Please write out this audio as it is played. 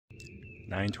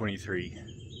9:23.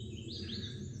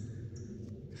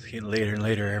 It's getting later and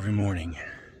later every morning.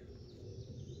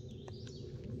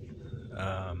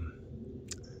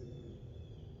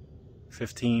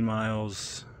 15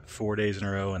 miles, 4 days in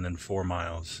a row, and then 4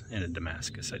 miles into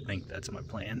Damascus. I think that's my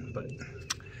plan, but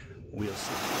we'll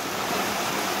see.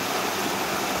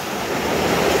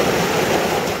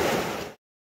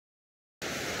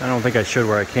 I don't think I showed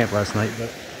where I camped last night,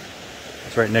 but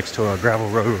it's right next to a gravel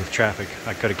road with traffic.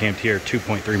 I could have camped here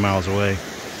 2.3 miles away.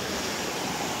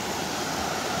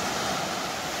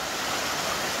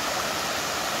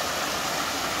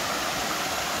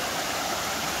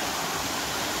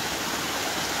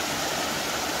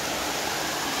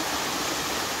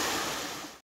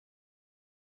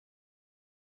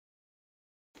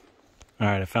 All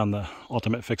right, I found the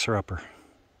ultimate fixer-upper.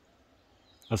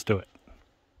 Let's do it.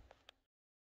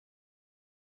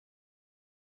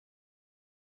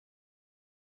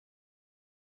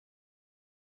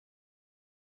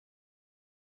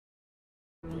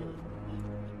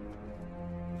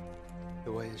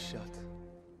 The way is shut.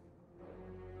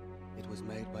 It was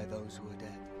made by those who are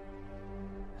dead,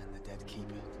 and the dead keep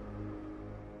it.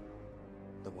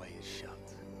 The way is shut.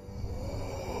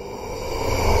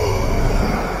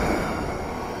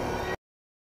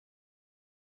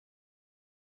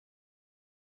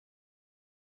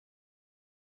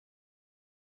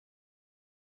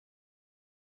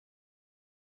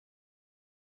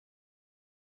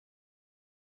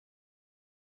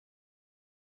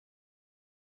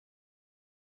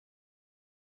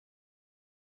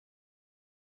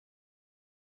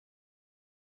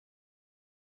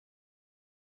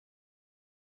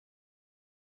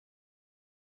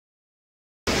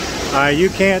 You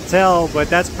can't tell, but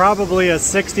that's probably a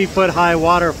 60-foot high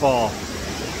waterfall.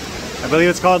 I believe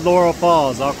it's called Laurel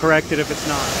Falls. I'll correct it if it's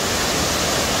not.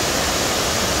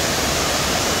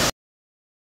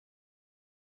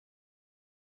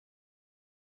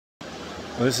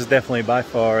 Well, this is definitely by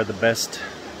far the best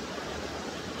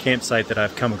campsite that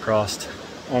I've come across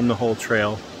on the whole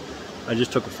trail. I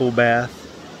just took a full bath.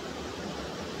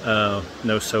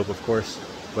 No soap, of course,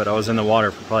 but I was in the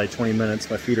water for probably 20 minutes.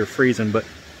 My feet are freezing, but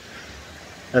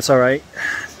that's all right.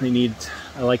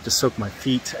 I like to soak my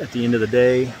feet at the end of the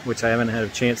day, which I haven't had a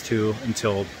chance to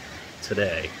until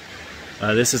today.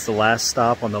 This is the last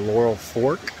stop on the Laurel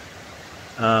Fork.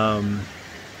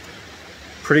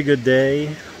 Pretty good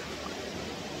day.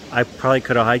 I probably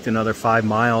could have hiked another 5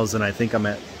 miles, and I think I'm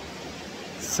at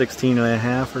 16 and a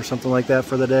half or something like that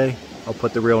for the day. I'll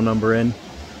put the real number in.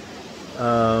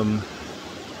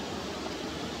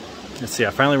 Let's see, I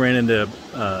finally ran into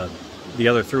the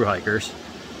other thru hikers.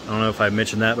 I don't know if I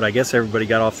mentioned that, but I guess everybody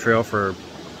got off trail for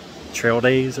trail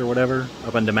days or whatever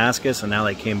up in Damascus, and now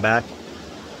they came back.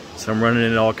 So I'm running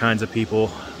into all kinds of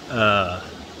people.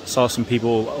 Saw some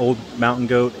people, Old Mountain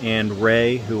Goat and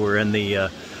Ray, who were in the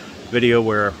video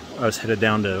where I was headed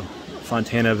down to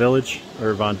Fontana Village,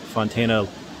 or Fontana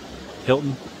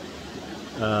Hilton.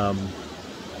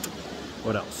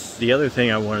 What else? The other thing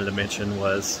I wanted to mention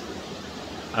was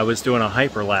I was doing a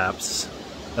hyperlapse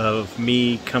of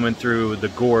me coming through the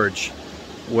gorge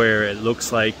where it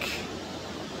looks like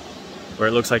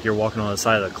you're walking on the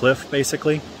side of the cliff,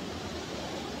 basically,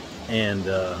 and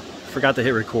forgot to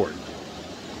hit record,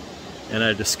 and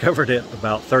I discovered it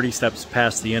about 30 steps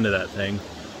past the end of that thing.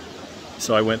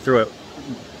 So I went through it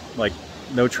like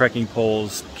no trekking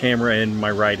poles, camera in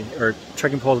my right, or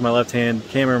trekking poles in my left hand,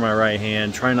 camera in my right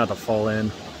hand, trying not to fall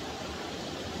in,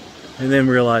 and then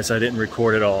realized I didn't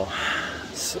record it all.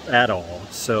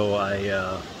 So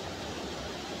I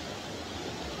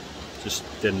just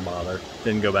didn't bother.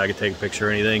 Didn't go back and take a picture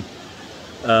or anything.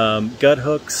 Gut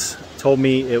hooks told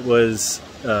me it was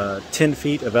 10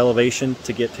 feet of elevation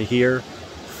to get to here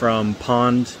from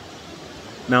Pond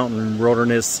Mountain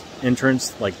Wilderness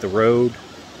entrance, like the road,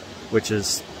 which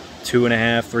is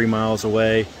 2.5, 3 miles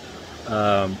away,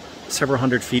 several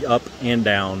hundred feet up and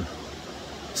down.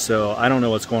 So I don't know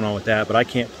what's going on with that, but I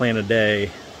can't plan a day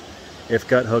if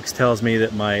Gut Hooks tells me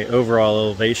that my overall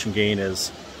elevation gain is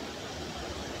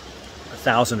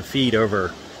 1,000 feet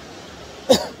over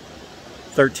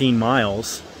 13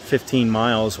 miles, 15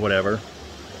 miles, whatever.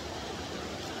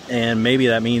 And maybe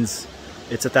that means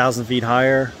it's 1,000 feet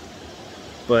higher,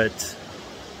 but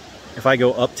if I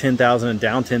go up 10,000 and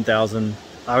down 10,000,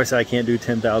 obviously I can't do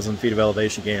 10,000 feet of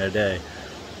elevation gain a day.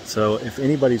 So if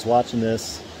anybody's watching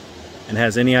this and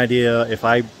has any idea if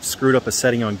I screwed up a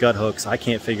setting on Gut Hooks, I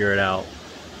can't figure it out.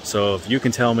 So if you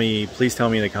can tell me, please tell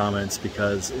me in the comments,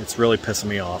 because it's really pissing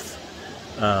me off.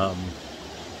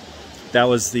 That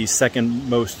was the second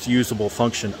most usable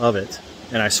function of it,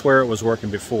 and I swear it was working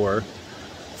before.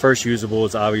 First usable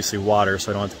is obviously water,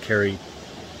 so I don't have to carry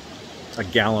a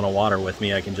gallon of water with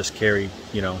me. I can just carry,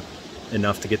 you know,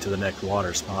 enough to get to the next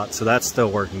water spot. So that's still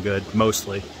working good,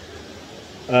 mostly.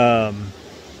 I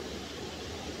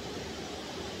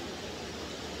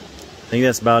think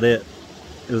that's about it.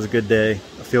 It was a good day.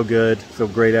 I feel good, feel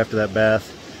great after that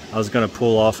bath. I was gonna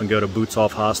pull off and go to Boots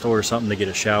Off Hostel or something to get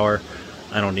a shower.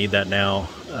 I don't need that now.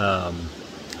 I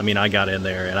mean, I got in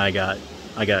there and I got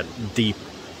deep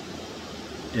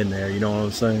in there, you know what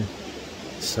I'm saying?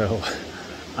 So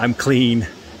I'm clean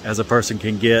as a person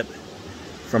can get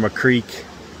from a creek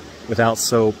without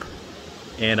soap.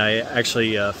 And I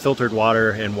actually filtered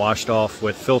water and washed off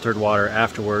with filtered water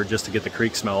afterward just to get the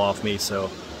creek smell off me.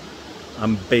 So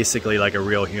I'm basically like a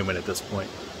real human at this point.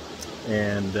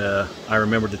 And I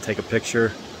remembered to take a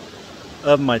picture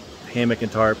of my hammock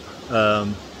and tarp.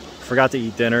 Forgot to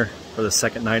eat dinner for the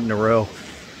second night in a row.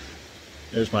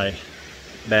 There's my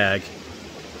bag.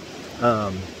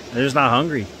 I'm just not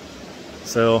hungry.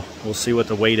 So we'll see what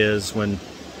the weight is when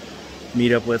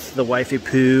meet up with the wifey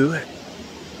poo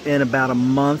in about a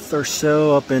month or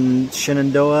so up in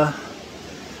Shenandoah.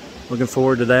 Looking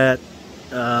forward to that.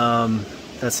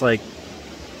 That's like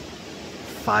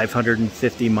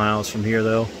 550 miles from here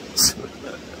though.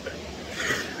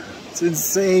 It's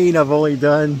insane. I've only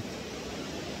done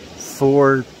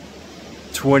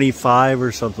 425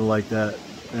 or something like that.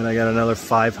 And I got another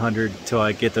 500 till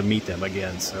I get to meet them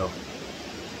again. So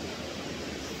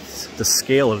the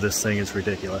scale of this thing is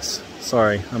ridiculous.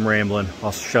 Sorry, I'm rambling.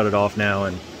 I'll shut it off now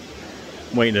and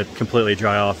I'm waiting to completely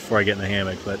dry off before I get in the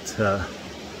hammock. But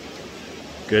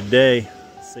good day.